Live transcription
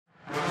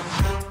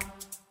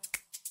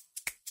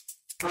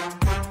Hi,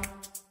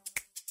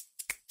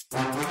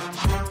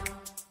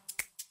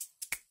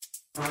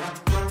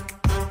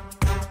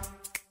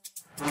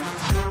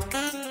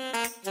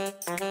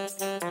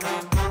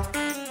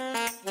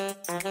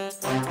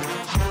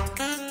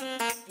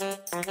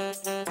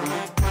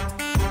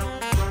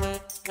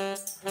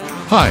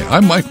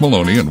 I'm Mike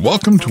Maloney, and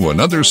welcome to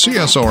another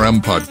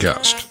CSRM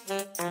podcast.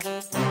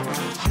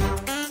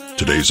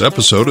 Today's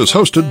episode is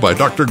hosted by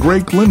Dr.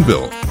 Greg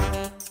Linville.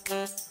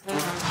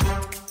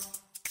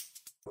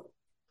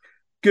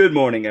 Good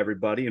morning,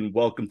 everybody, and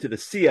welcome to the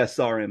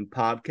CSRM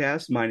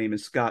podcast. My name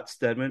is Scott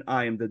Stedman.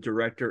 I am the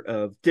Director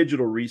of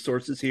Digital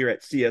Resources here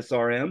at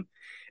CSRM.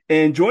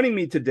 And joining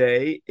me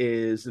today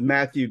is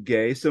Matthew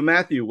Gay. So,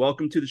 Matthew,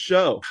 welcome to the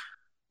show.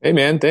 Hey,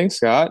 man. Thanks,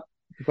 Scott.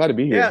 Glad to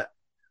be here. Yeah.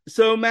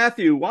 So,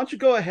 Matthew, why don't you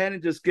go ahead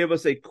and just give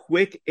us a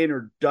quick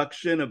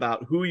introduction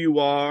about who you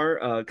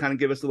are, kind of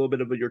give us a little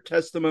bit of your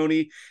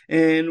testimony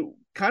and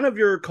kind of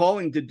your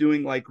calling to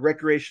doing like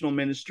recreational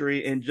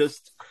ministry and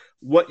just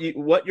what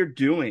you're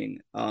doing.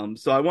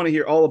 So I want to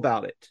hear all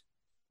about it.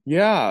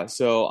 Yeah.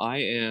 So I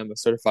am a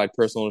certified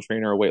personal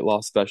trainer, weight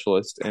loss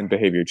specialist, and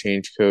behavior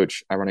change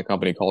coach. I run a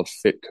company called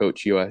Fit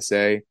Coach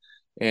USA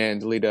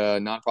and lead a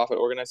nonprofit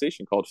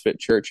organization called Fit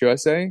Church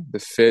USA. The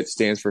Fit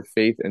stands for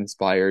Faith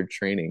Inspired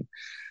Training.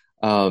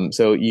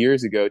 So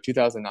years ago,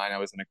 2009, I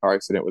was in a car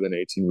accident with an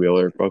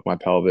 18-wheeler, broke my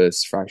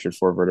pelvis, fractured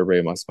 4 vertebrae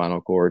in my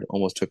spinal cord,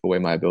 almost took away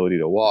my ability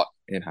to walk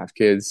and have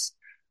kids.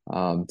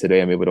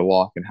 Today I'm able to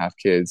walk and have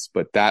kids,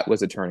 but that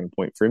was a turning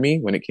point for me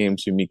when it came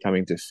to me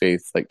coming to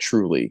faith. Like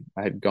truly,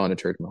 I had gone to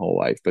church my whole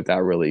life, but that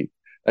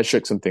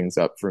shook some things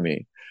up for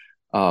me.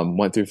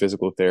 Went through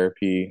physical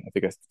therapy. I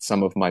think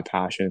some of my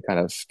passion kind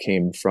of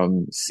came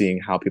from seeing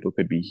how people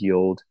could be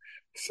healed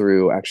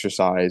through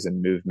exercise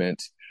and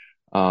movement.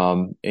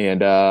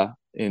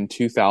 In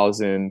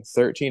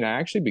 2013, I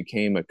actually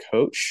became a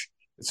coach.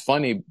 It's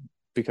funny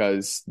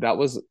because that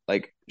was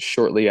like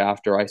shortly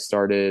after I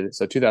started.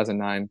 So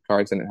 2009 car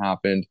accident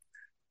happened.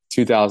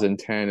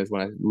 2010 is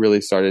when I really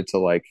started to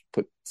like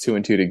put 2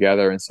 and 2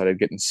 together and started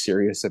getting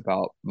serious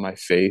about my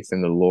faith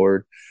in the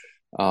Lord.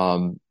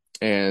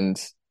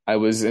 And I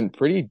was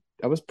pretty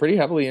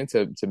heavily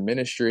into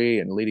ministry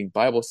and leading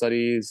Bible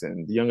studies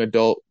and young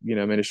adult,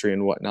 ministry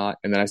and whatnot.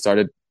 And then I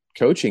started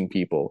coaching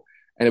people.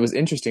 And it was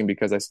interesting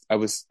because I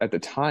was at the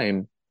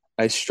time,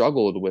 I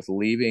struggled with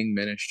leaving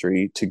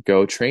ministry to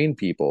go train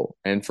people.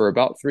 And for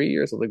about 3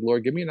 years, I was like,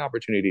 Lord, give me an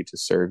opportunity to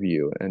serve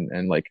you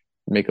and like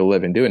make a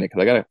living doing it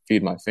because I got to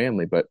feed my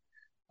family. But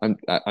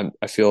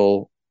I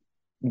feel,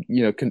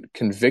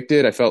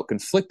 convicted. I felt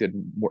conflicted,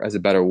 more as a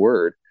better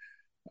word,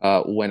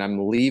 when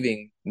I'm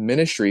leaving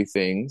ministry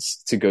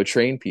things to go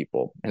train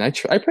people. And I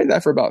prayed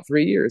that for about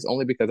 3 years,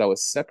 only because I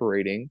was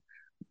separating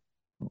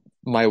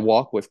my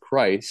walk with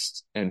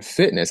Christ and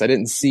fitness. I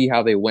didn't see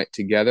how they went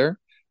together.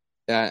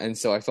 And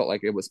so I felt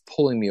like it was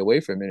pulling me away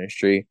from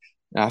ministry.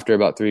 After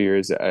about 3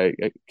 years, I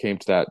came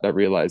to that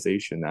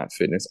realization that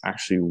fitness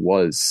actually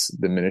was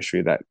the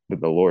ministry that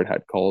the Lord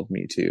had called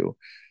me to.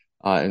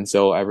 And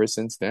so ever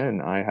since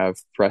then, I have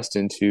pressed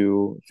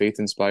into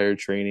faith-inspired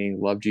training.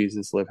 Love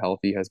Jesus, live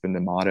healthy has been the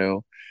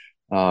motto.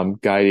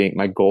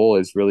 My goal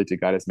is really to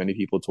guide as many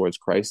people towards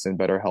Christ and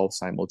better health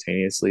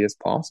simultaneously as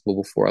possible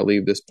before I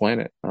leave this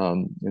planet.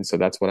 And so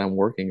that's what I'm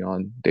working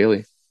on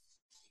daily.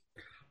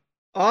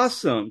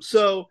 Awesome.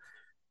 So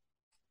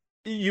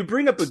you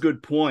bring up a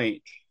good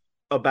point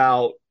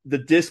about the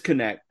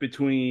disconnect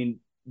between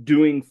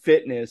doing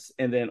fitness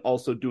and then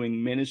also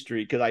doing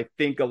ministry. Because I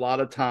think a lot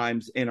of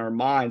times in our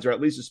minds, or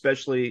at least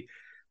especially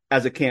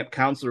as a camp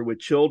counselor with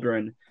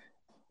children,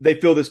 they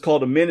feel this call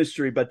to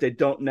ministry, but they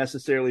don't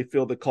necessarily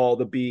feel the call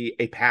to be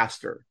a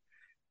pastor.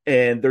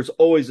 And there's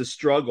always a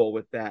struggle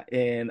with that.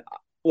 And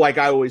like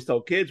I always tell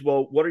kids,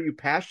 well, what are you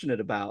passionate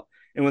about?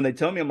 And when they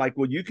tell me, I'm like,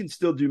 well, you can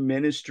still do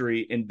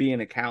ministry and be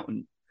an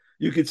accountant.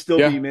 You could still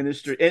be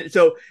ministry. And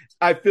so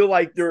I feel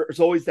like there's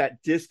always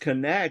that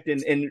disconnect.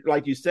 And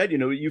like you said,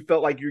 you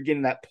felt like you're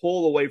getting that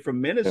pull away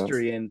from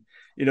ministry and,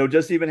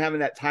 just even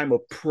having that time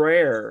of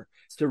prayer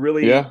to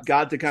really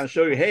God to kind of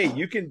show you, hey,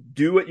 you can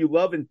do what you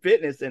love in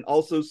fitness and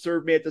also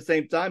serve me at the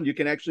same time. You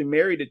can actually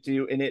marry it to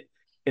you and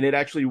it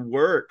actually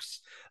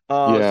works.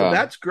 So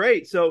that's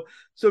great. So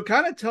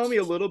kind of tell me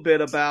a little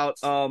bit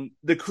about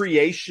the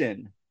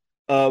creation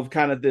of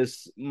kind of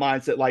this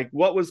mindset. Like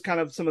what was kind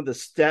of some of the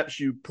steps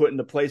you put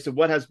into place and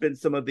what has been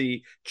some of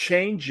the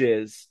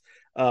changes,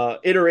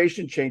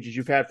 iteration changes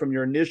you've had from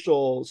your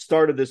initial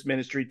start of this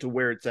ministry to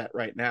where it's at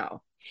right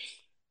now?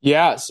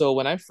 Yeah. So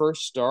when I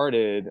first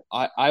started,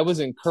 I was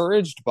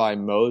encouraged by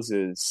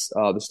Moses,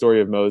 the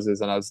story of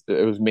Moses. And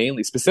it was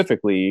mainly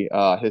specifically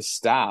his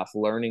staff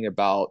learning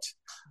about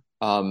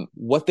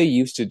what they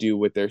used to do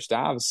with their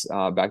staves.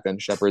 Back then,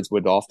 shepherds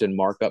would often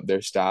mark up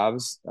their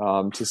staves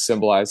to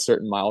symbolize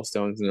certain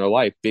milestones in their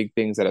life, big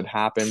things that had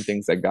happened,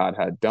 things that God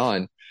had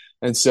done.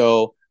 And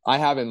so I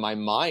had in my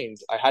mind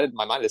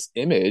this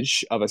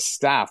image of a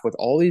staff with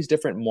all these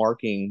different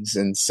markings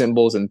and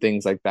symbols and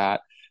things like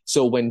that.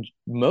 So when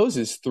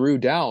Moses threw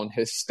down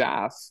his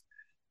staff,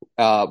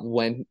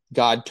 when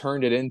God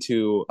turned it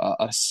into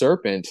a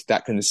serpent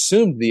that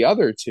consumed the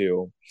other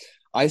two,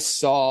 I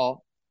saw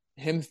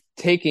him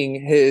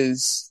taking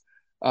his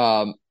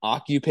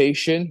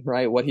occupation,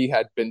 right? What he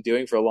had been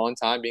doing for a long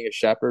time, being a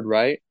shepherd,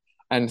 right?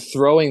 And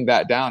throwing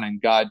that down, and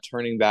God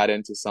turning that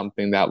into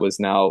something that was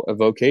now a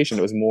vocation.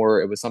 It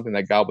was something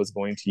that God was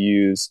going to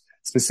use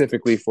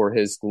specifically for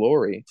his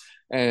glory.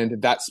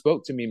 And that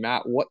spoke to me,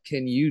 Matt. What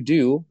can you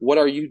do? What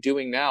are you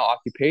doing now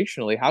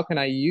occupationally? How can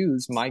I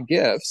use my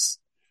gifts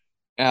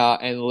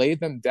and lay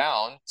them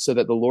down so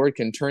that the Lord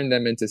can turn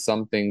them into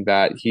something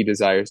that he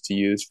desires to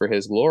use for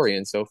his glory?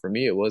 And so for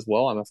me, it was,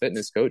 well, I'm a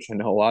fitness coach. I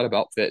know a lot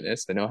about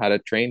fitness. I know how to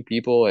train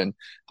people and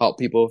help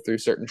people through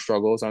certain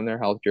struggles on their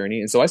health journey.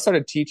 And so I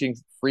started teaching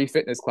free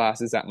fitness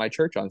classes at my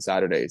church on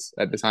Saturdays.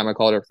 At the time, I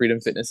called it Freedom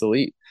Fitness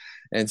Elite.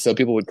 And so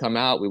people would come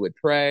out, we would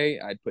pray,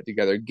 I'd put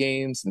together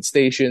games and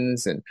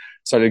stations, and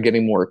started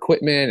getting more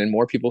equipment, and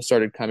more people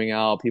started coming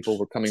out. People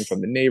were coming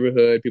from the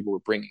neighborhood. People were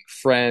bringing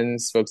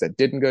friends, folks that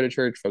didn't go to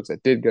church, folks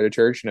that did go to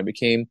church, and it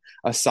became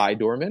a side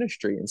door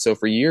ministry. And so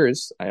for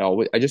years,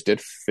 I just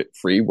did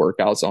free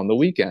workouts on the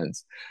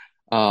weekends.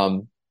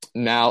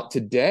 Now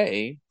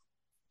today,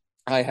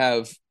 I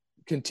have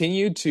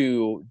continued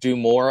to do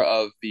more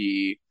of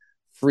the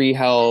free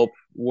help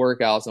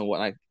workouts and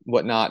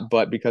whatnot,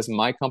 but because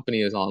my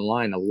company is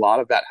online, a lot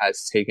of that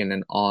has taken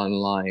an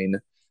online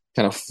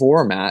kind of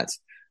format.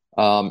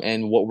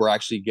 And what we're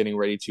actually getting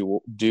ready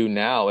to do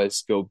now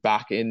is go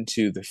back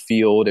into the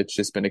field. It's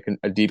just been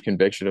a deep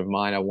conviction of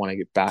mine. I want to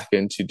get back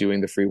into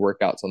doing the free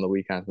workouts on the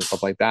weekends and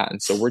stuff like that.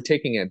 And so we're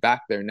taking it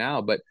back there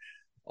now. But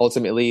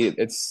ultimately,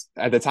 it's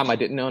at the time I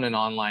didn't own an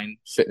online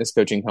fitness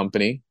coaching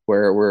company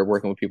where we're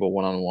working with people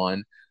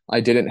one-on-one. I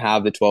didn't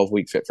have the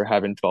 12-week Fit for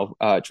Heaven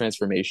 12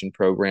 transformation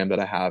program that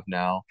I have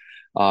now.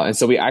 And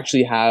so we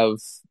actually have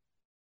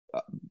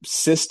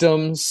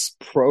systems,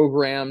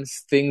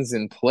 programs, things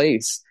in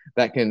place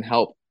that can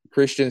help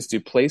Christians to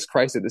place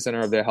Christ at the center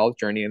of their health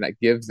journey, and that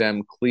give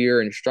them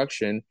clear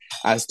instruction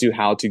as to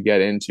how to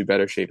get into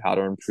better shape, how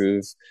to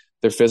improve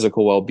their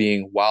physical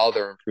well-being while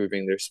they're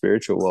improving their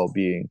spiritual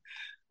well-being.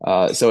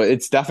 So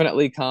it's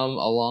definitely come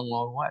a long,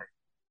 long way.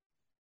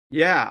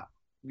 Yeah.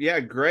 Yeah.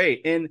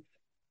 Great. And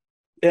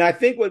I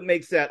think what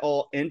makes that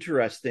all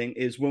interesting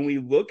is when we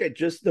look at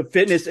just the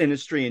fitness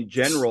industry in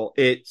general,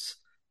 it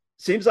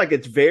seems like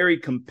it's very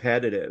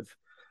competitive.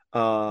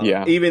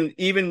 Yeah.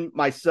 Even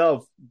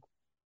myself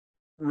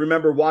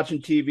remember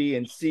watching TV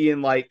and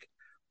seeing like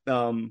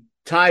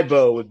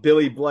Tybo with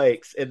Billy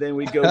Blake's, and then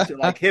we go to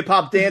like hip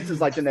hop dance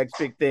is like the next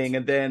big thing,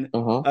 and then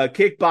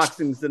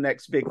kickboxing's the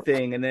next big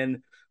thing, and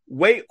then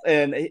weight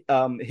and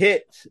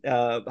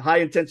high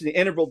intensity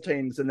interval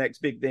training is the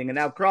next big thing, and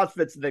now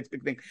CrossFit's the next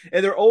big thing,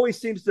 and there always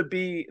seems to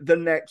be the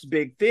next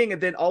big thing. And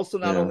then also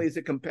not only is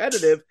it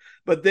competitive,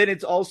 but then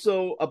it's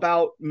also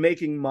about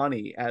making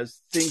money,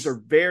 as things are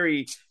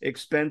very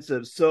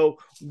expensive. So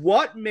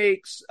what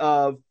makes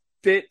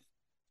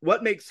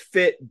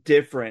fit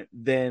different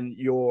than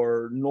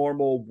your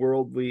normal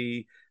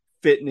worldly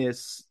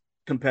fitness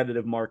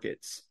competitive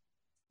markets?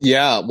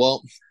 Yeah,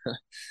 well,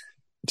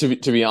 to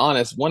be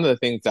honest, one of the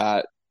things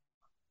that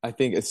I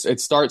think it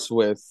starts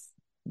with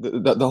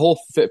the whole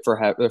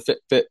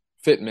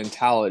fit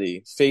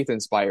mentality, faith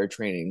inspired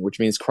training, which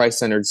means Christ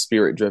centered,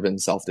 spirit driven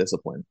self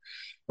discipline,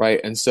 right?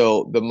 And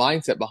so the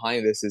mindset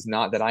behind this is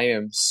not that I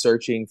am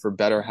searching for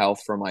better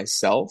health for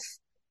myself.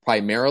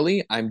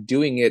 Primarily, I'm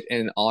doing it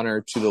in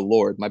honor to the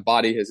Lord. My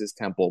body is his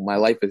temple. My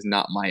life is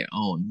not my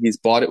own. He's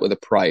bought it with a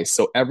price.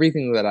 So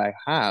everything that I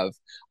have,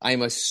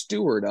 I'm a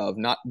steward of,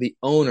 not the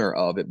owner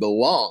of. It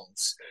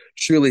belongs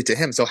truly to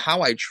him. So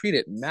how I treat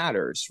it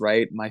matters,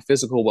 right? My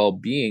physical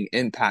well-being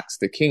impacts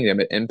the kingdom.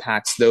 It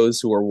impacts those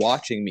who are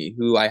watching me,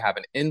 who I have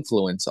an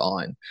influence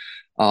on.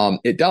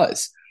 It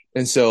does.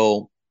 And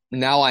so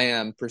now I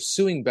am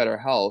pursuing better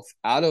health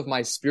out of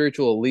my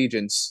spiritual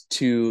allegiance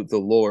to the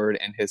Lord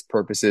and his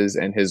purposes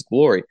and his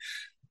glory.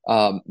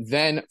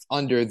 Then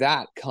under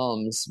that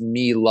comes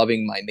me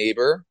loving my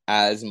neighbor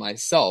as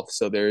myself.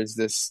 So there's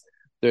this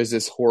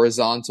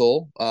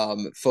horizontal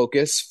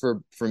focus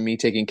for me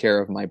taking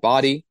care of my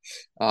body.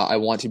 I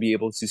want to be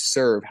able to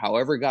serve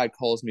however God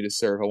calls me to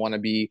serve. I want to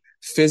be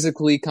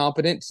physically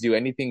competent to do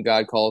anything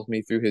God calls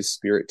me through his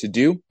spirit to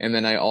do. And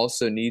then I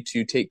also need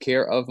to take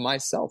care of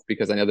myself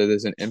because I know that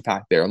there's an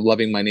impact there. I'm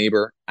loving my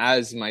neighbor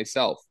as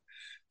myself.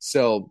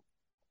 So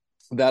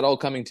that all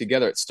coming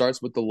together, it starts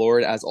with the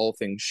Lord, as all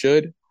things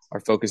should. Our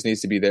focus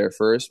needs to be there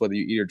first. Whether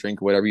you eat or drink,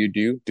 whatever you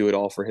do it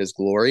all for his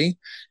glory.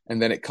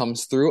 And then it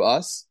comes through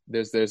us.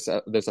 There's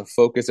a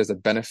focus, there's a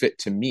benefit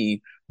to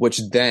me,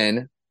 which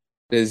then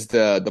is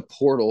the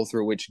portal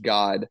through which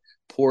God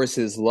pours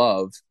his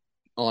love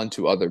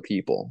onto other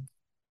people.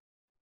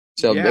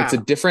 So It's a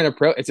different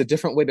approach. It's a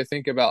different way to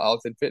think about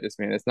health and fitness,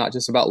 man. It's not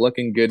just about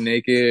looking good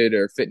naked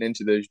or fitting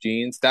into those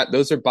jeans.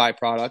 Those are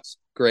byproducts.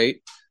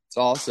 Great. It's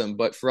awesome.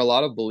 But for a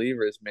lot of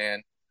believers,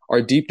 man,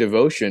 our deep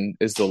devotion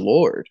is the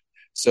Lord.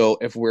 So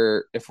if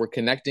we're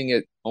connecting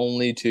it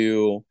only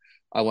to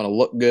I want to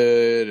look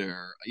good,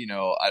 or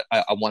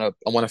I want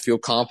to feel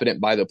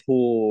confident by the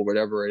pool,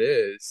 whatever it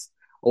is.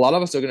 A lot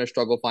of us are going to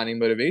struggle finding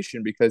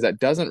motivation because that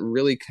doesn't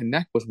really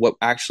connect with what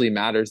actually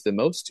matters the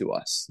most to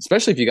us,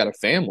 especially if you got a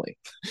family.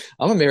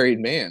 I'm a married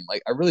man.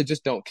 Like, I really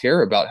just don't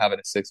care about having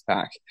a six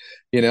pack.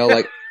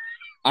 Like,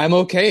 I'm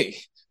okay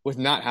with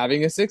not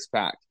having a six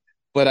pack,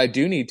 but I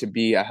do need to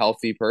be a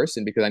healthy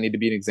person because I need to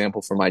be an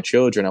example for my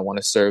children. I want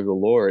to serve the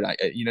Lord.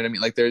 You know what I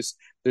mean? Like, there's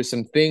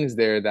some things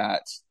there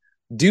that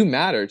do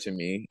matter to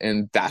me,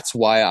 and that's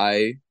why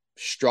I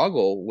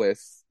struggle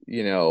with,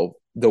 the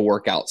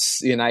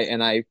workouts.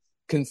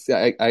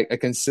 I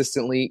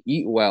consistently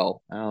eat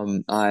well.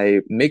 I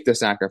make the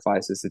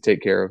sacrifices to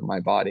take care of my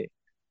body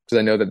because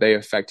I know that they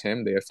affect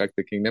Him, they affect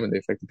the kingdom, and they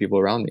affect the people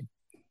around me.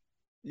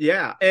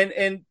 Yeah,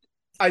 and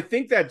I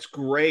think that's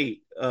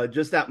great.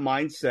 Just that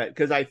mindset,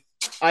 because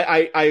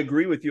I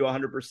agree with you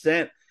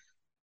 100%.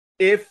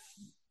 If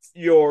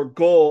your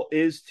goal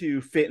is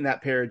to fit in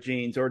that pair of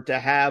jeans or to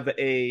have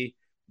a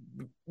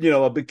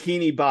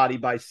bikini body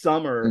by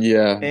summer,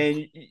 Yeah,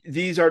 and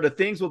these are the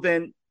things, well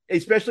then,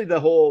 especially the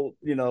whole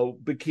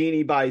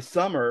bikini by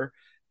summer,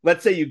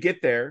 let's say you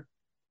get there,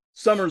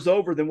 summer's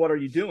over, then what are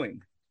you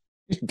doing?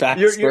 back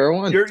to square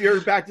one.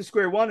 You're back to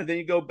square one, and then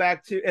you go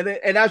back to, and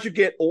as you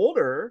get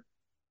older,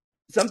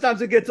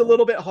 sometimes it gets a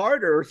little bit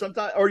harder,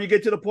 or you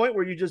get to the point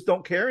where you just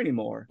don't care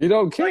anymore. You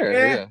don't care.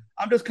 Like, yeah.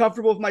 I'm just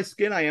comfortable with my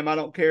skin. I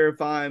don't care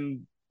if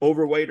I'm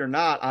overweight or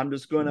not.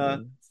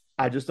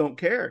 I just don't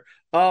care.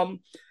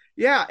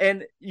 Yeah.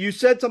 And you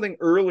said something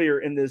earlier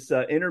in this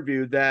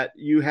interview that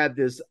you had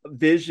this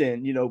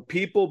vision,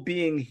 people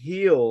being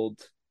healed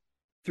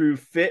through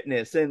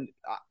fitness. And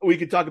we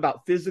could talk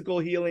about physical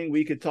healing.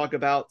 We could talk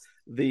about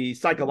the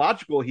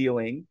psychological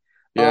healing.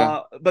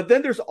 Yeah. But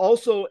then there's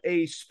also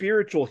a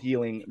spiritual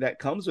healing that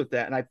comes with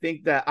that. And I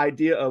think that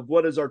idea of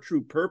what is our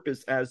true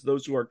purpose as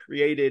those who are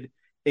created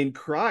in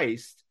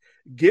Christ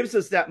gives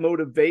us that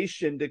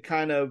motivation to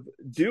kind of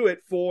do it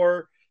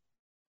for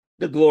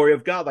the glory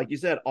of God. Like you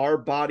said, our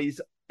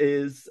bodies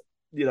is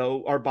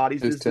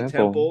the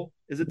temple,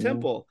 is a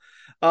temple.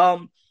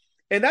 And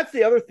that's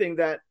the other thing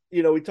that,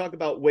 we talk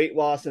about weight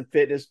loss and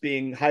fitness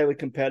being highly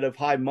competitive,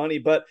 high money,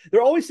 but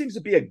there always seems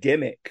to be a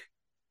gimmick.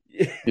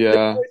 Yeah. There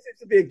always seems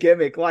to be a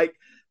gimmick. Like,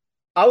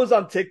 I was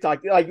on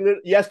TikTok, like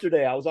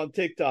yesterday, I was on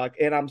TikTok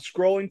and I'm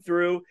scrolling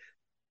through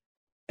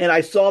and I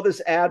saw this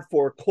ad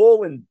for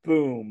Colon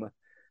Boom,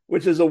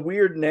 which is a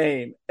weird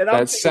name. And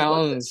that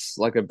sounds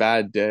like a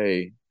bad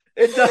day.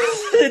 It does.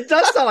 It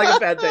does sound like a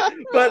bad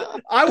thing.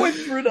 But I went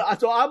through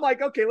so I'm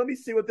like, okay, let me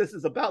see what this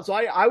is about. So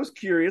I was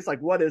curious, like,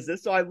 what is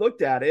this? So I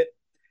looked at it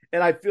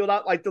and I filled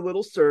out like the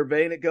little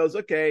survey, and it goes,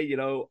 okay,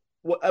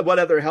 what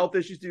other health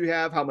issues do you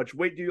have? How much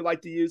weight do you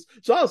like to use?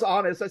 So I was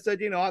honest. I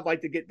said, I'd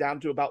like to get down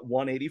to about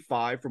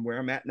 185 from where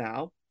I'm at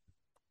now.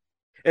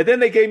 And then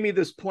they gave me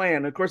this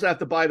plan. Of course, I have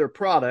to buy their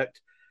product.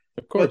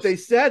 Of course. But they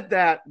said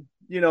that,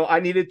 I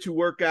needed to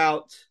work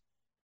out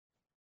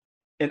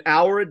an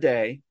hour a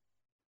day.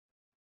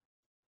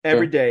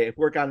 Every day,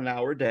 work out an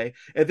hour a day.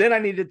 And then I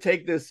needed to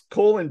take this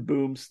Colon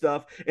Boom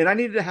stuff, and I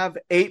needed to have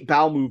 8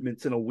 bowel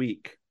movements in a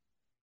week.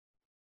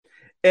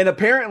 And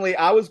apparently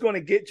I was going to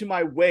get to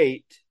my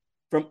weight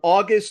from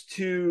August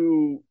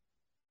to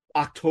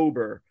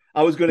October.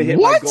 I was going to hit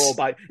my goal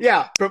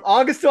from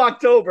August to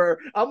October.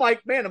 I'm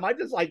like, man, am I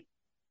just like,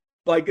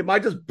 am I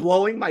just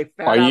blowing my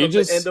fat out of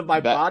the end of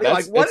my body?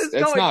 Like, what is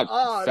going on? It's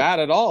not fat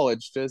at all.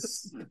 It's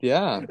just,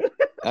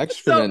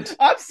 excrement. So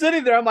I'm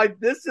sitting there. I'm like,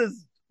 this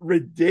is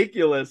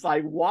ridiculous.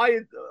 Like, why?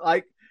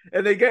 Like,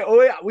 and they get,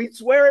 oh yeah, we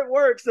swear it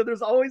works. So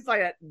there's always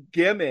like a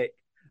gimmick.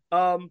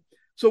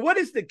 So what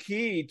is the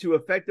key to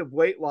effective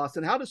weight loss,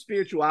 and how does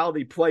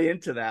spirituality play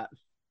into that?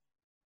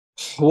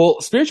 Well,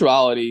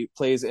 spirituality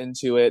plays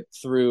into it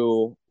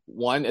through,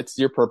 one, it's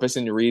your purpose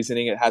and your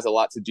reasoning. It has a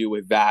lot to do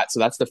with that. So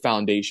that's the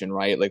foundation,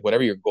 right? Like,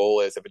 whatever your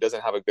goal is, if it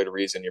doesn't have a good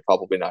reason, you're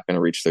probably not going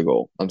to reach the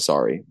goal. I'm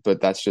sorry, but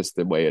that's just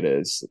the way it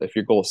is. If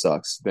your goal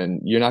sucks,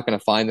 then you're not going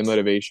to find the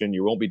motivation.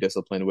 You won't be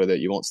disciplined with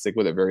it. You won't stick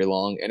with it very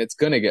long, and it's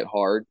going to get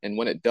hard. And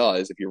when it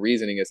does, if your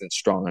reasoning isn't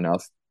strong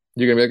enough,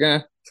 you're going to be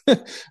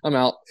like, I'm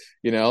out,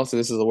 So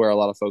this is where a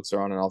lot of folks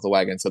are on and off the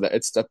wagon. So that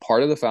it's a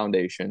part of the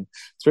foundation.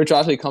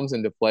 Spirituality comes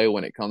into play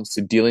when it comes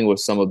to dealing with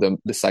some of the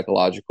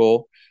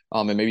psychological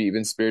and maybe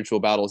even spiritual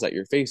battles that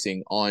you're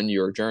facing on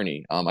your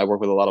journey. I work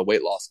with a lot of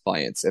weight loss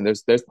clients, and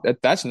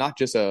that's not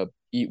just a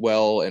eat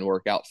well and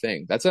work out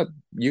thing.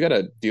 You got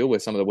to deal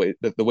with some of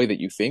the way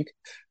that you think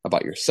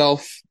about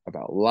yourself,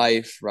 about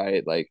life,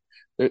 right? Like,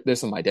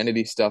 there's some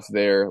identity stuff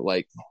there.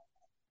 Like,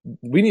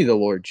 we need the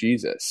Lord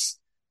Jesus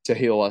to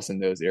heal us in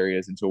those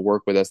areas and to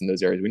work with us in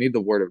those areas. We need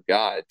the Word of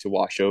God to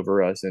wash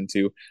over us and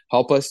to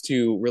help us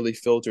to really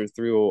filter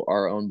through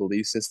our own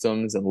belief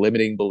systems and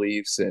limiting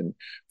beliefs and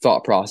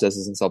thought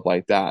processes and stuff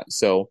like that.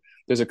 So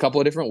there's a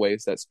couple of different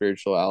ways that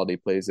spirituality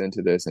plays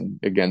into this. And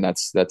again,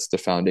 that's the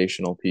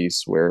foundational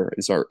piece, where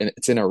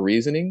it's in our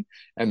reasoning,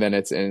 and then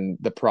it's in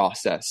the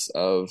process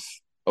of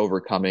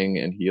overcoming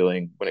and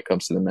healing when it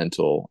comes to the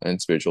mental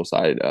and spiritual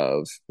side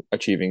of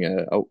achieving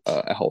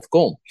a health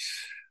goal.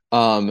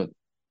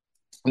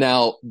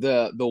 Now,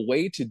 the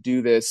way to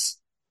do this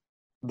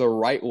the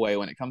right way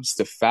when it comes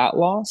to fat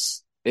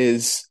loss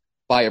is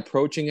by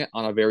approaching it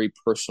on a very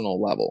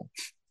personal level.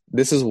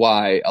 This is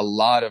why a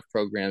lot of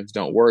programs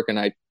don't work. And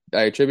I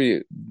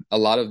attribute a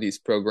lot of these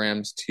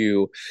programs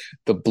to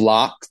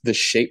the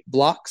shape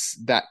blocks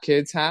that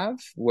kids have,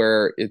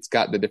 where it's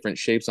got the different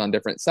shapes on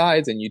different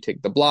sides, and you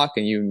take the block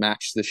and you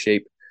match the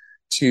shape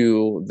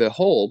to the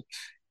hole.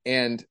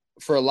 And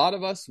for a lot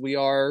of us, we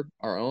are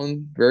our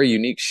own very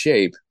unique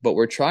shape, but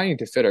we're trying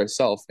to fit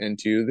ourselves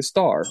into the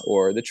star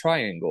or the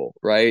triangle,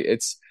 right?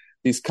 It's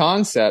these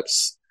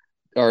concepts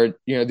are,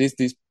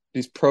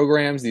 these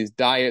programs, these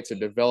diets are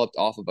developed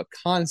off of a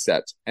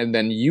concept, and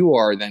then you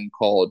are then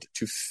called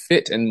to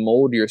fit and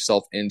mold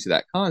yourself into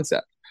that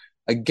concept.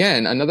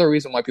 Again, another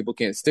reason why people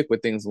can't stick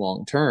with things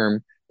long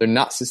term, they're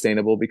not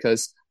sustainable,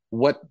 because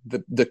what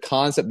the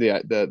concept,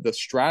 the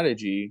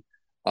strategy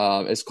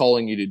is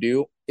calling you to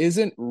do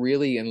isn't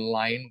really in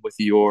line with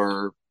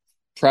your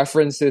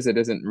preferences. It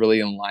isn't really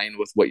in line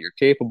with what you're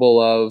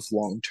capable of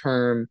long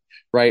term,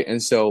 right?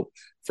 And so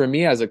for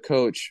me as a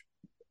coach,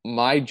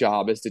 my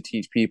job is to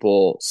teach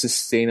people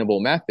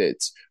sustainable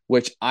methods,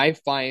 which I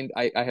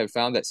have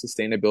found that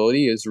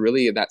sustainability is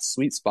really that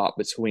sweet spot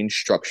between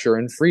structure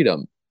and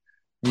freedom.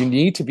 You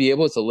need to be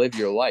able to live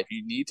your life.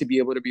 You need to be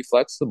able to be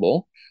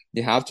flexible.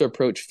 You have to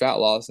approach fat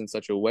loss in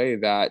such a way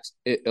that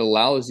it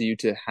allows you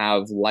to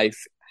have life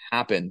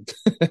happen,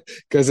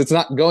 because it's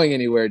not going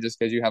anywhere just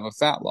because you have a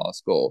fat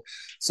loss goal.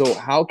 So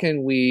how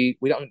can we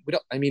don't,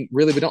 I mean,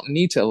 really, we don't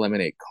need to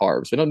eliminate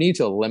carbs. We don't need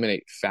to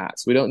eliminate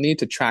fats. We don't need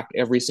to track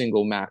every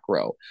single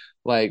macro.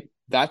 Like,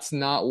 that's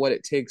not what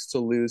it takes to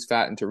lose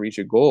fat and to reach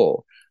a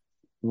goal.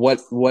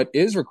 What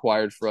is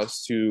required for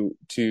us to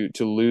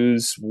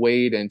lose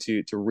weight and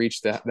to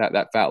reach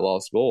that fat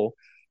loss goal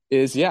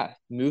is,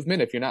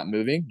 movement. If you're not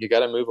moving, you got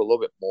to move a little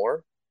bit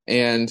more,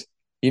 and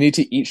you need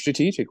to eat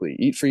strategically,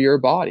 eat for your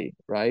body,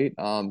 right?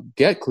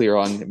 Get clear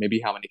on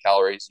maybe how many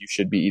calories you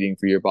should be eating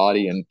for your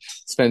body, and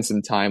spend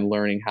some time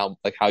learning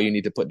how you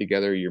need to put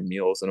together your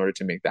meals in order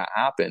to make that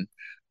happen.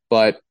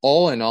 But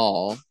all in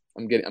all,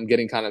 I'm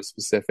getting kind of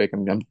specific.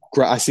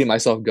 I see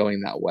myself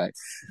going that way.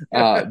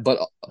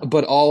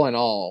 But all in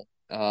all,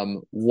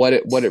 what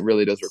it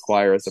really does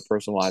require is a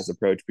personalized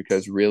approach,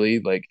 because really,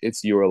 like,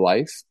 it's your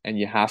life, and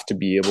you have to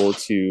be able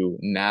to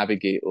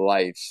navigate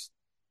life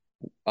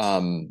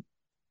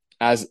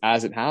as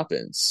it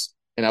happens.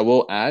 And I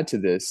will add to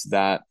this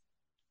that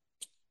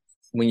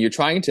when you're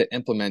trying to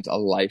implement a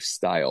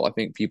lifestyle, I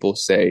think people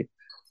say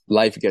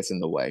life gets in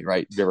the way,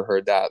 right? You've ever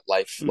heard that?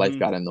 Life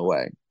got in the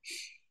way.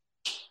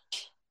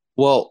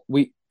 Well,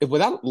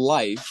 without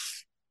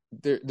life,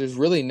 there's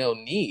really no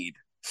need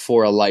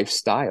for a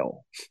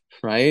lifestyle,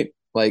 right?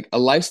 Like, a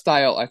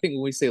lifestyle, I think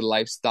when we say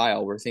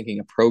lifestyle, we're thinking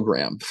a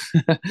program.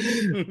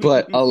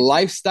 But a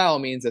lifestyle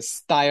means a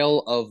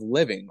style of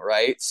living,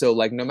 right? So,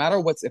 like, no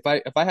matter if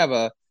I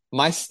have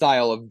my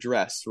style of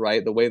dress,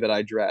 right? The way that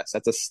I dress,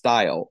 that's a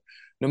style.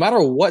 No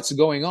matter what's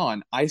going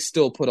on, I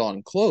still put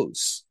on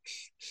clothes,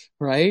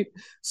 right?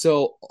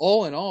 So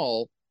all in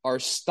all, our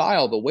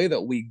style, the way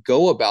that we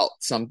go about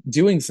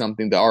doing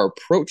something, our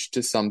approach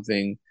to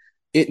something,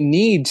 it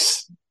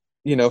needs,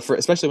 for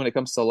especially when it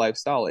comes to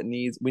lifestyle,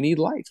 we need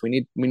light.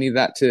 We need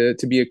that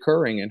to be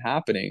occurring and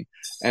happening.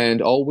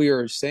 And all we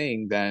are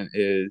saying then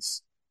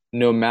is,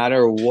 no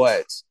matter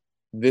what,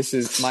 this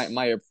is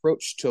my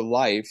approach to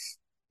life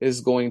is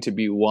going to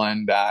be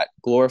one that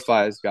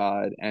glorifies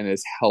God and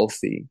is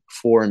healthy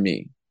for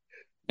me.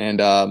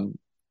 And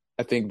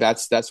I think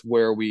that's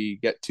where we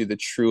get to the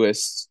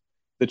truest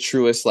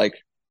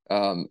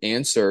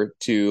answer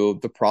to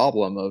the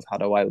problem of, how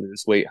do I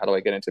lose weight? How do I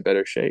get into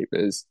better shape?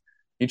 Is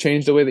you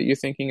change the way that you're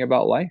thinking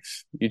about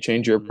life. You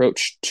change your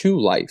approach to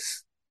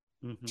life.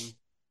 Mm-hmm.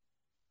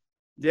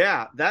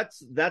 Yeah,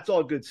 that's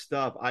all good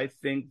stuff. I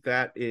think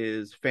that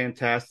is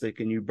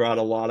fantastic. And you brought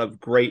a lot of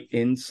great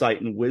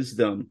insight and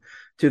wisdom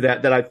to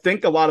that I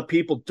think a lot of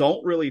people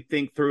don't really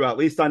think through. At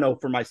least I know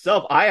for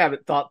myself, I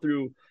haven't thought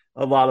through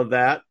a lot of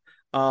that.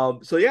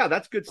 So yeah,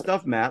 that's good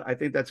stuff, Matt. I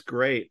think that's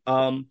great.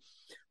 Kind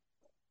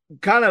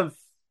of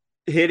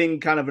hitting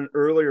kind of an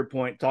earlier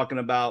point, talking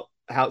about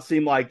how it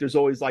seemed like there's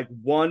always like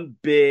one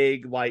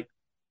big like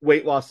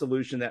weight loss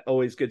solution that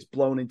always gets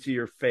blown into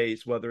your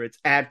face, whether it's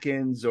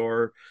Atkins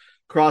or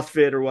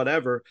CrossFit or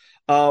whatever.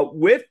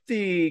 With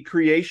the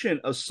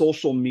creation of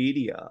social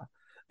media,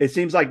 it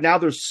seems like now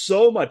there's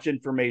so much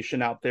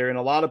information out there, and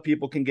a lot of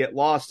people can get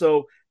lost.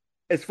 So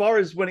as far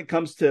as when it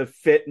comes to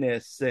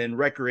fitness and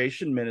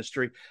recreation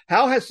ministry,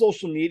 how has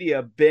social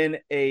media been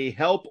a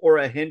help or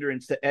a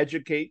hindrance to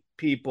educate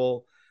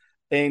people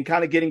and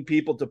kind of getting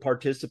people to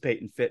participate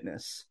in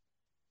fitness?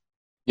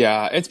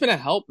 Yeah, it's been a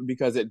help,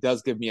 because it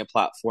does give me a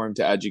platform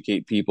to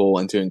educate people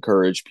and to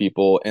encourage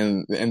people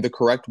in the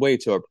correct way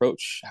to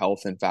approach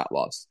health and fat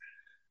loss.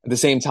 At the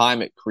same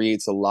time, it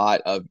creates a lot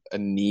of a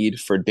need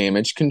for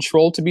damage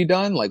control to be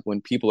done. Like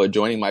when people are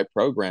joining my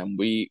program,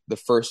 the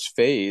first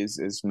phase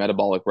is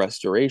metabolic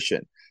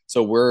restoration.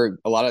 So we're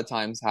a lot of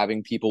times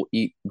having people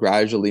eat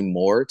gradually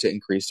more to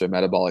increase their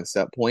metabolic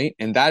set point.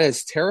 And that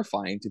is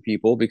terrifying to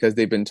people because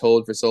they've been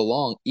told for so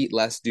long, eat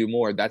less, do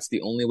more. That's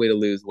the only way to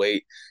lose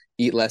weight.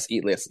 Eat less,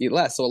 eat less, eat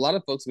less. So a lot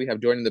of folks we have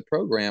joining the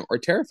program are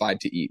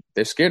terrified to eat.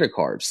 They're scared of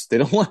carbs. They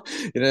don't want,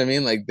 you know what I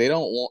mean? Like they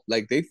don't want,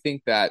 like they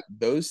think that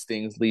those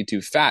things lead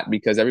to fat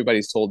because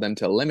everybody's told them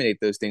to eliminate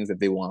those things if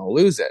they want to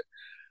lose it.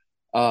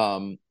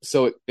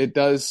 So it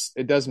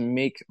does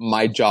make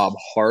my job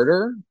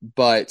harder,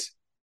 but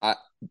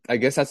I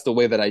guess that's the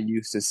way that I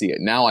used to see it.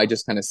 Now I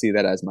just kind of see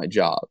that as my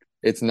job.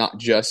 It's not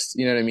just,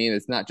 you know what I mean?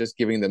 It's not just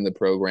giving them the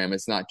program.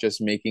 It's not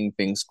just making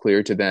things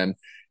clear to them.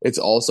 It's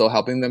also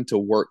helping them to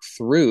work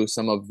through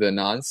some of the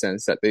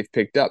nonsense that they've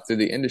picked up through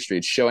the industry.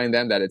 It's showing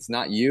them that it's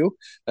not you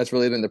that's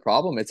really been the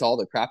problem. It's all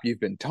the crap you've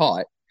been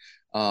taught.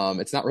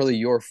 It's not really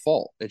your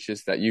fault. It's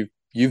just that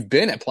you've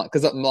been at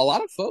because a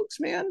lot of folks,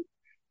 man,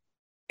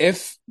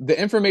 if the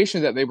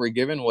information that they were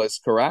given was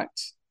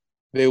correct,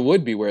 they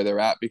would be where they're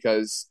at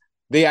because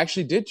they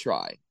actually did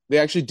try. They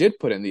actually did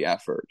put in the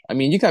effort. I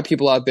mean, you got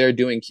people out there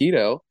doing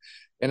keto,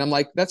 and I'm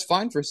like, that's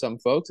fine for some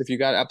folks. If you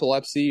got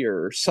epilepsy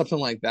or something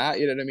like that,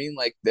 you know what I mean?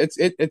 Like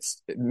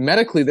it's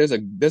medically, there's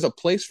a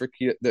place for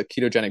the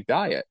ketogenic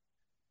diet,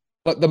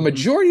 but the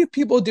majority of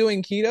people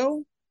doing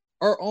keto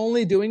are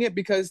only doing it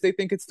because they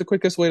think it's the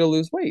quickest way to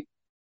lose weight.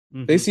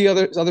 Mm-hmm. They see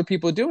other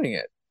people doing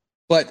it.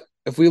 But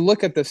if we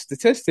look at the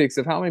statistics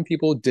of how many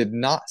people did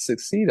not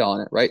succeed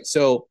on it, right?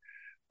 So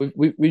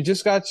we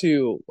just got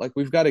to, like,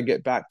 we've got to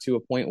get back to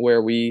a point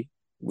where we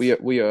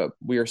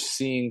are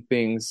seeing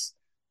things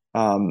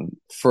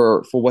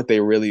for what they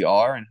really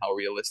are and how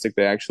realistic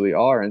they actually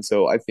are. And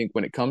so I think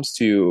when it comes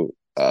to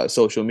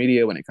social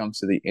media, when it comes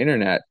to the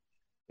internet,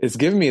 it's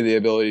given me the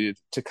ability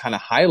to kind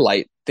of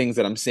highlight things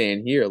that I'm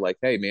saying here. Like,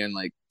 hey, man,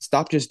 like,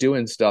 stop just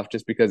doing stuff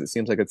just because it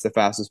seems like it's the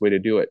fastest way to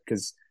do it.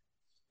 Because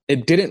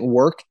it didn't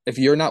work if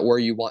you're not where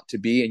you want to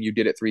be and you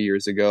did it 3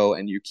 years ago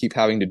and you keep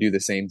having to do the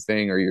same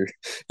thing, or you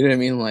know what I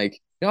mean? Like,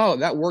 no,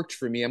 that worked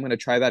for me. I'm going to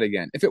try that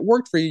again. If it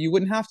worked for you, you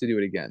wouldn't have to do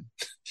it again,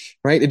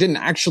 right? It didn't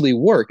actually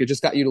work. It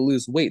just got you to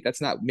lose weight.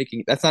 That's not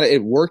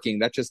it working.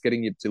 That's just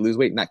getting you to lose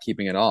weight, not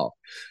keeping it off.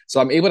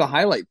 So I'm able to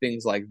highlight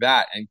things like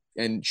that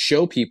and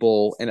show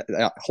people and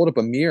hold up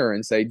a mirror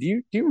and say,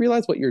 do you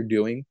realize what you're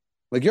doing?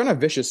 Like, you're in a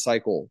vicious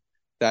cycle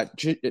that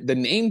the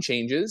name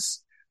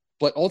changes,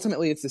 but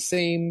ultimately it's the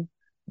same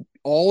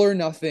all or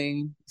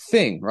nothing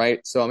thing, right?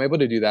 So I'm able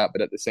to do that,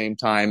 but at the same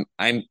time,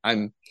 I'm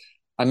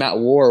at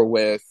war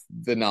with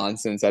the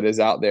nonsense that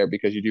is out there,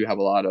 because you do have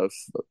a lot of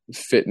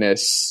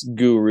fitness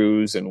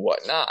gurus and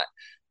whatnot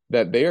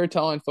that they are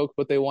telling folks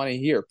what they want to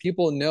hear.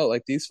 People know,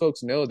 like, these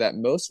folks know that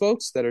most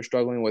folks that are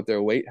struggling with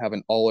their weight have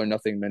an all or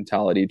nothing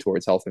mentality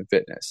towards health and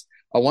fitness.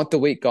 I want the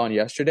weight gone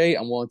yesterday.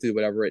 I'm willing to do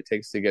whatever it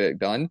takes to get it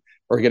done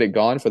or get it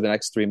gone for the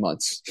next 3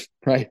 months,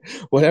 right?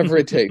 Whatever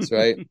it takes,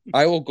 right?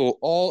 I will go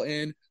all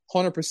in,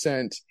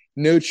 100%,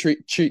 no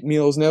cheat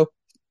meals, no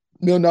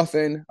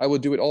nothing. I will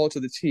do it all to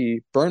the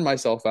T, burn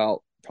myself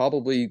out,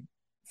 probably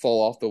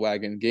fall off the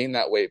wagon, gain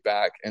that weight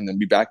back, and then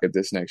be back at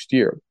this next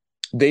year.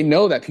 They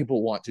know that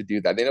people want to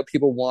do that. They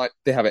know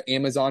they have an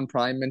Amazon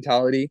Prime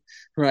mentality,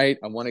 right?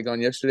 I want it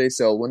gone yesterday.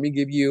 So let me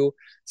give you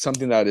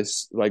something that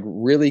is like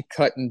really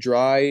cut and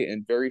dry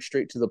and very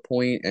straight to the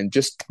point, and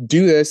just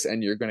do this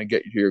and you're going to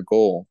get to your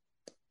goal.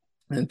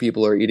 And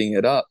people are eating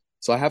it up.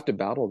 So I have to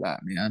battle that,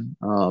 man.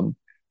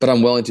 But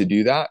I'm willing to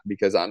do that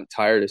because I'm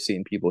tired of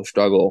seeing people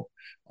struggle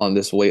on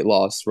this weight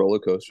loss roller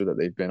coaster that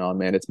they've been on,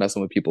 man. It's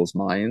messing with people's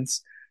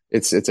minds.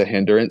 It's a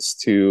hindrance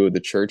to the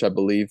church, I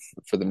believe,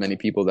 for the many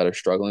people that are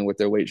struggling with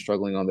their weight,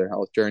 struggling on their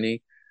health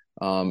journey.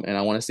 And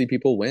I want to see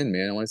people win,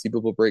 man. I want to see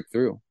people break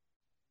through.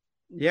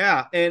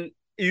 Yeah. And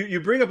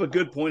you bring up a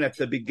good point at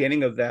the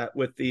beginning of that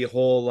with the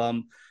whole,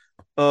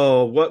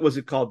 what was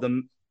it called?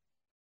 The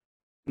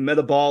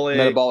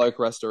metabolic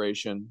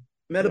restoration.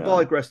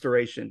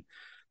 Restoration.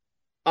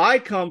 I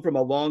come from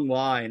a long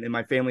line in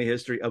my family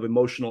history of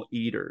emotional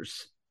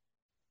eaters.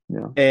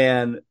 Yeah.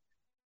 And,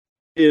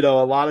 a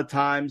lot of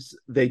times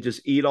they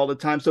just eat all the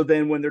time. So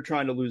then when they're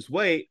trying to lose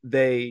weight,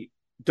 they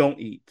don't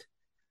eat,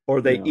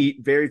 or they eat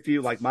very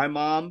few. Like my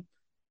mom,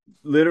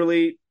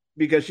 literally,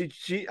 because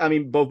she, I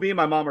mean, both me and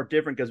my mom are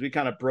different because we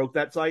kind of broke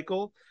that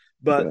cycle.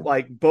 But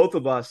like both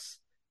of us,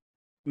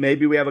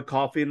 maybe we have a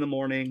coffee in the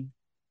morning,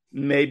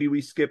 maybe we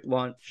skip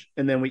lunch,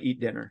 and then we eat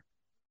dinner.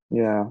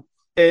 Yeah.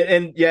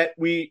 And yet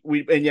we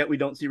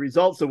don't see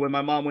results. So when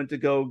my mom went to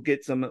go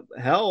get some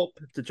help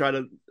to try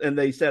to, and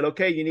they said,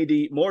 okay, you need to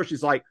eat more.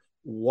 She's like,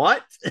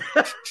 what?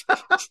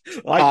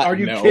 Like, are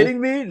you kidding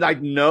me?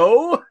 Like,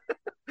 no.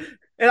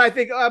 And I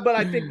think, but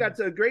I think that's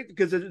a great,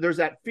 because there's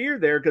that fear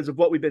there because of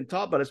what we've been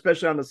taught, but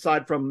especially on the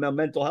side from a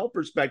mental health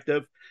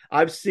perspective,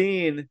 I've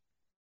seen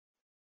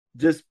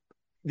just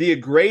the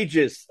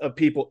egregious of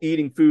people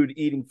eating food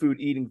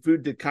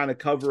to kind of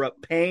cover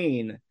up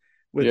pain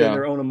within Yeah.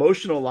 their own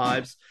emotional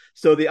lives.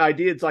 So the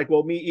idea it's like,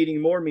 well, me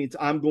eating more means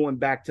I'm going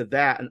back to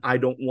that, and I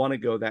don't want to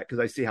go that because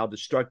I see how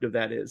destructive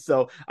that is.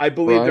 So I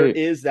believe there Right.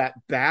 is that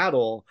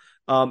battle.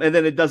 And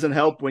then it doesn't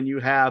help when you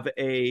have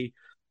a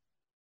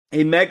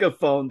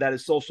megaphone that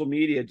is social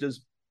media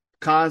just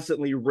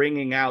constantly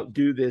ringing out,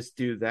 do this,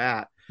 do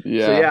that. So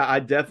Yeah. yeah,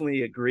 I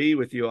definitely agree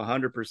with you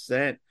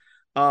 100%.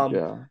 Um,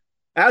 Yeah.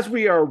 as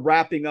we are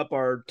wrapping up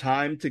our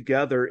time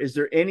together, is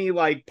there any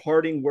like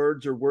parting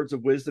words or words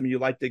of wisdom you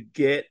like to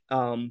give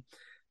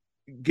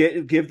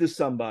to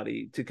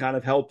somebody to kind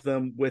of help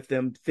them with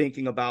them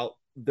thinking about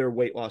their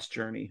weight loss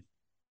journey?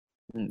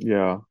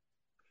 Yeah.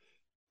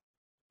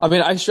 I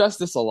mean, I stress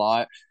this a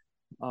lot.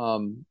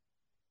 Um,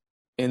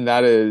 and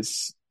that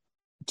is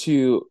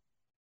to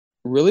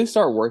really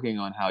start working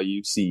on how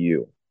you see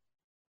you.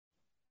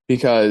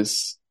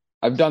 Because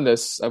I've done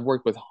this, I've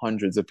worked with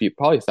hundreds of people,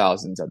 probably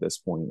thousands at this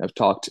point. I've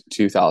talked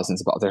to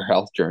thousands about their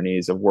health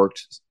journeys. I've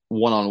worked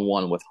one on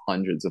one with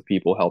hundreds of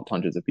people, helped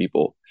hundreds of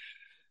people.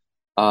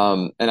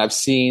 And I've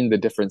seen the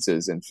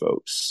differences in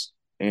folks.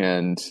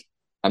 And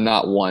I'm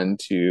not one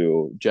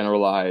to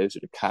generalize or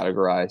to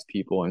categorize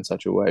people in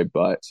such a way,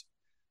 but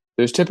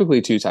there's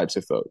typically two types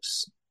of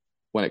folks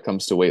when it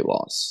comes to weight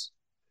loss.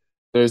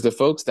 There's the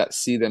folks that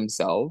see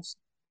themselves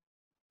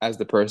as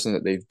the person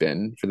that they've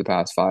been for the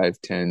past 5,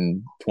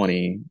 10,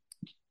 20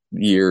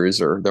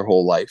 years or their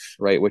whole life,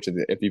 right? Which is,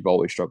 if you've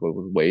always struggled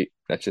with weight,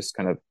 that's just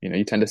kind of,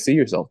 you tend to see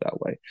yourself that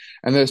way.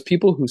 And there's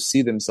people who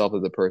see themselves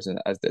as the person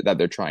that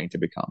they're trying to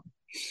become.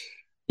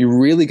 You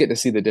really get to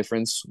see the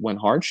difference when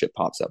hardship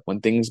pops up,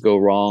 when things go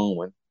wrong,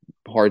 when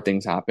hard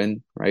things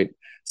happen, right?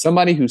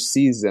 Somebody who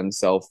sees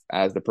themselves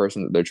as the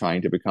person that they're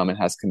trying to become and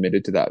has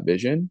committed to that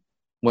vision,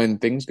 when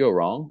things go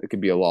wrong, it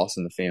could be a loss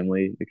in the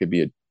family, it could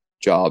be a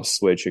job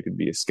switch, it could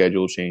be a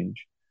schedule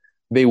change.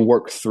 They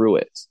work through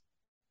it,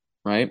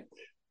 right?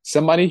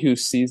 Somebody who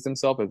sees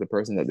themselves as the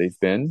person that they've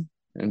been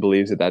and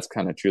believes that that's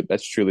kind of true,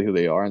 that's truly who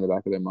they are in the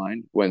back of their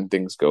mind. When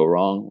things go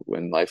wrong,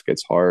 when life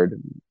gets hard,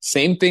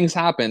 same things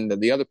happen that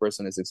the other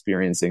person is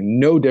experiencing.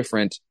 No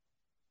different,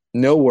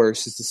 no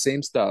worse. It's the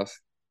same stuff.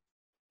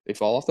 They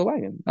fall off the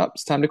wagon. Oh,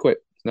 it's time to quit.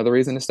 Another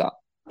reason to stop.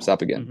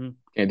 Stop again. Mm-hmm.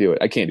 Can't do it.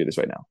 I can't do this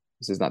right now.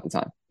 This is not the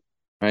time.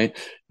 Right.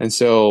 And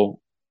so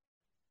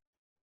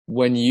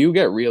when you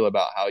get real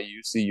about how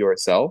you see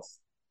yourself,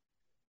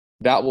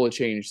 that will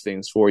change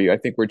things for you. I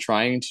think we're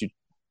trying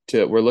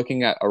to we're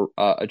looking at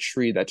a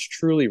tree that's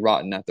truly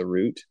rotten at the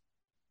root,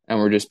 and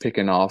we're just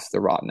picking off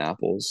the rotten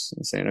apples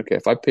and saying, okay,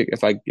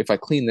 if I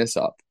clean this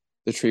up,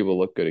 the tree will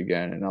look good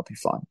again and I'll be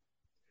fine.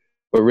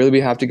 But really,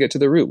 we have to get to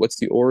the root. What's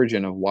the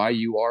origin of why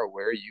you are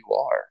where you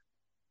are?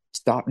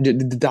 Stop. The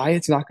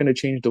diet's not going to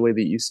change the way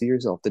that you see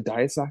yourself. The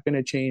diet's not going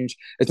to change.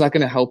 It's not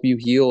going to help you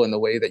heal in the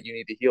way that you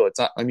need to heal. It's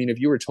not, I mean, if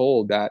you were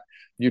told that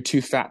you're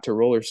too fat to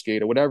roller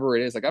skate or whatever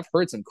it is, like I've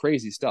heard some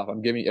crazy stuff.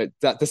 I'm giving you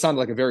that sounded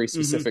like a very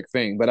specific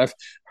thing, but I've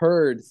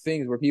heard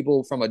things where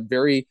people from a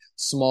very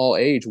small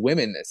age,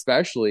 women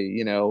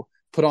especially,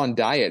 put on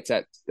diets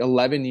at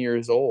 11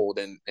 years old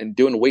and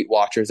doing Weight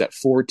Watchers at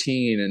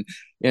 14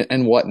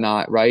 and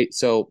whatnot. Right.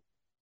 So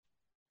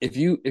if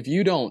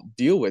you don't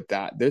deal with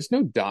that, there's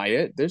no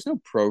diet, there's no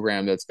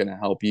program that's going to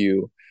help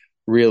you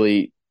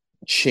really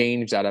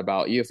change that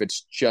about you. If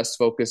it's just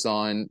focus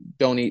on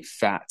don't eat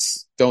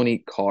fats, don't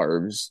eat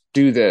carbs,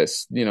 do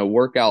this,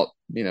 work out,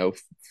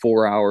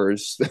 4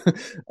 hours,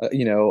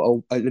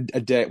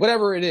 a day,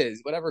 whatever it is,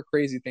 whatever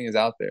crazy thing is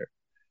out there.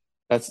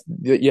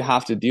 You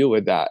have to deal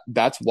with that.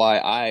 That's why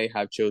I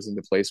have chosen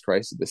to place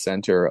Christ at the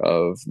center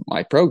of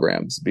my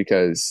programs,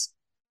 because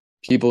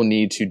people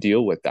need to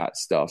deal with that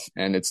stuff.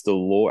 And it's the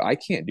Lord. I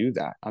can't do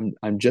that.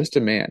 I'm just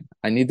a man.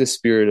 I need the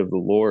Spirit of the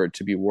Lord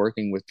to be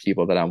working with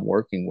people that I'm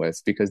working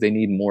with, because they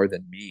need more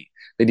than me.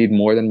 They need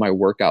more than my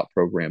workout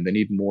program. They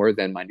need more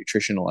than my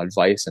nutritional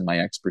advice and my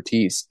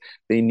expertise.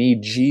 They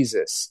need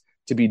Jesus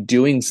to be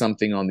doing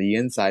something on the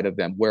inside of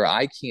them where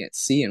I can't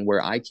see and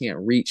where I can't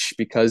reach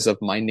because of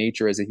my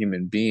nature as a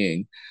human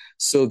being,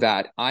 so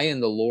that I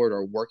and the Lord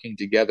are working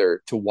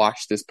together to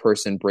watch this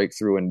person break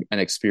through and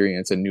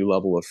experience a new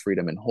level of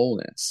freedom and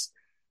wholeness,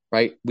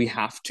 right? We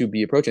have to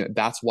be approaching it.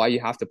 That's why you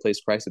have to place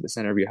Christ at the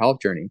center of your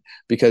health journey,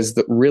 because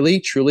really,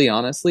 truly,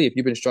 honestly, if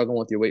you've been struggling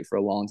with your weight for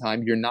a long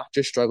time, you're not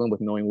just struggling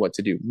with knowing what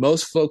to do.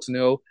 Most folks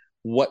know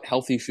what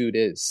healthy food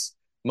is.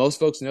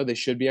 Most folks know they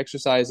should be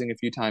exercising a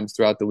few times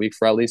throughout the week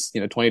for at least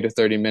 20 to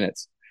 30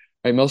 minutes,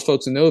 right? Most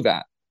folks know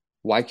that.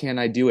 Why can't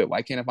I do it?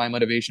 Why can't I find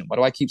motivation? Why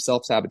do I keep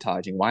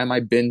self-sabotaging? Why am I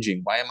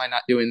binging? Why am I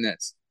not doing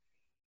this?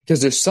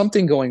 Because there's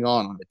something going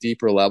on a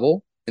deeper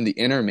level in the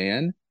inner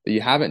man that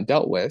you haven't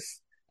dealt with,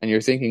 and you're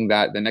thinking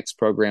that the next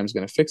program is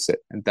going to fix it.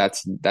 And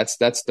that's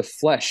the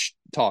flesh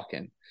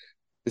talking.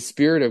 The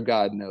Spirit of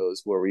God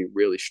knows where we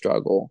really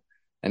struggle.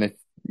 And if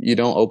you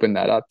don't open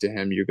that up to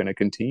him, you're going to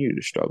continue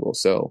to struggle.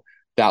 So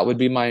that would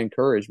be my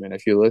encouragement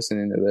if you're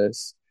listening to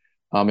this.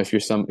 If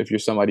you're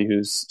somebody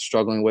who's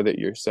struggling with it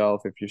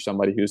yourself, if you're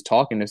somebody who's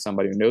talking to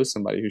somebody who knows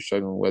somebody who's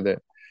struggling with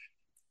it,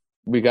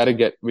 we got to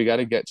get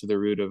to the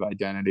root of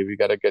identity. We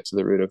got to get to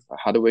the root of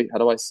how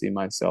do I see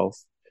myself?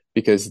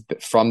 Because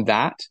from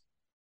that,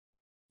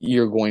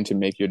 you're going to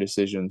make your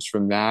decisions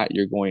from that.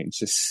 You're going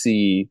to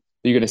see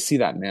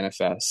that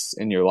manifest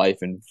in your life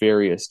in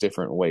various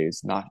different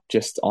ways, not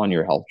just on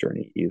your health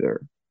journey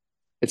either.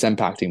 It's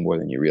impacting more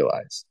than you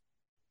realize.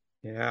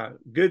 Yeah,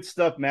 good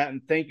stuff, Matt.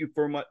 And thank you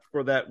much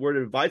for that word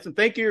of advice. And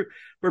thank you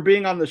for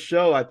being on the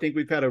show. I think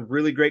we've had a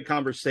really great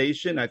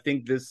conversation. I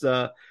think this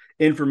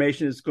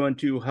information is going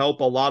to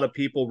help a lot of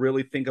people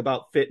really think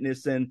about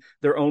fitness and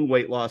their own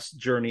weight loss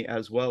journey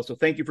as well. So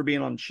thank you for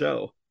being on the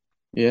show.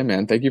 Yeah,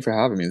 man. Thank you for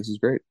having me. This is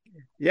great.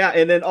 Yeah.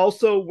 And then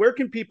also, where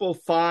can people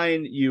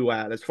find you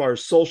at as far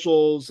as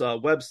socials,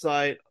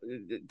 website?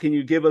 Can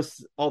you give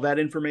us all that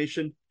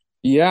information?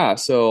 Yeah.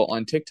 So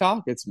on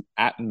TikTok, it's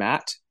at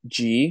Matt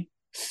G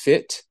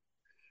Fit.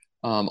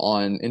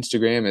 On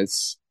Instagram,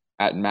 it's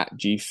at Matt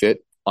G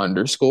Fit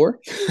 _.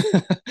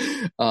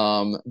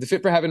 The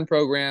Fit for Heaven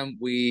program,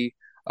 we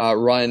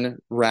run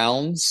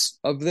rounds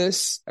of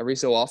this every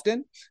so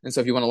often. And so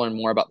if you want to learn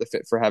more about the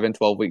Fit for Heaven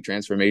 12-week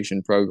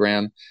transformation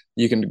program,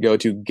 you can go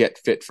to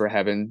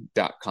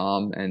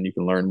getfitforheaven.com and you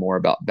can learn more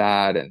about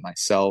that and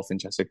myself and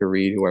Jessica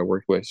Reed, who I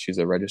work with. She's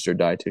a registered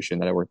dietitian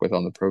that I work with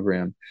on the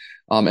program.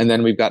 And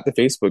then we've got the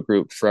Facebook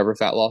group, Forever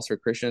Fat Loss for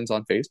Christians,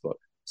 on Facebook.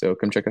 So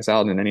come check us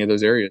out in any of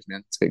those areas,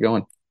 man. Let's get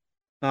going.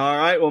 All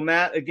right. Well,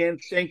 Matt, again,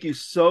 thank you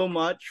so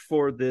much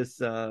for this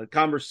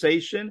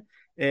conversation.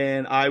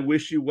 And I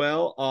wish you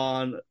well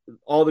on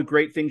all the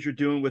great things you're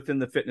doing within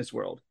the fitness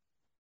world.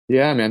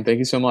 Yeah, man. Thank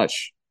you so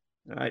much.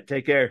 All right.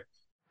 Take care.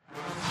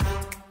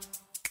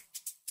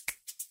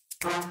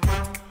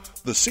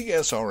 The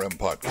CSRM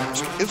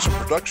podcast is a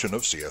production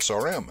of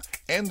CSRM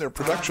and their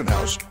production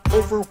house,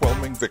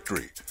 Overwhelming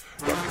Victory.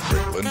 Dr.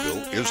 Craig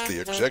Linville is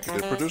the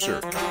executive producer,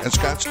 and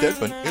Scott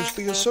Stedman is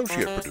the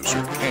associate producer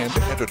and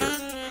editor.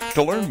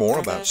 To learn more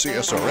about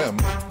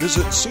CSRM,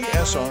 visit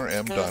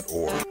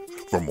csrm.org.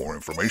 For more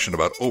information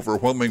about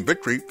Overwhelming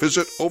Victory,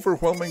 visit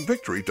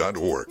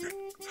overwhelmingvictory.org.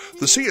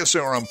 The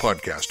CSRM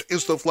podcast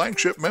is the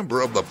flagship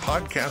member of the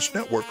podcast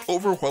network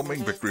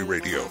Overwhelming Victory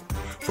Radio.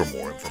 For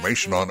more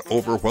information on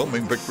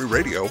Overwhelming Victory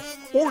Radio,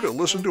 or to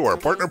listen to our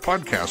partner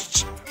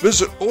podcasts,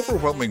 visit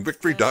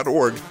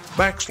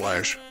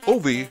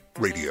overwhelmingvictory.org/OV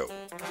Radio.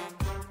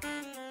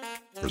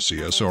 For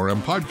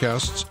CSRM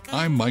Podcasts,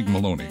 I'm Mike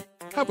Maloney.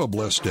 Have a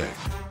blessed day.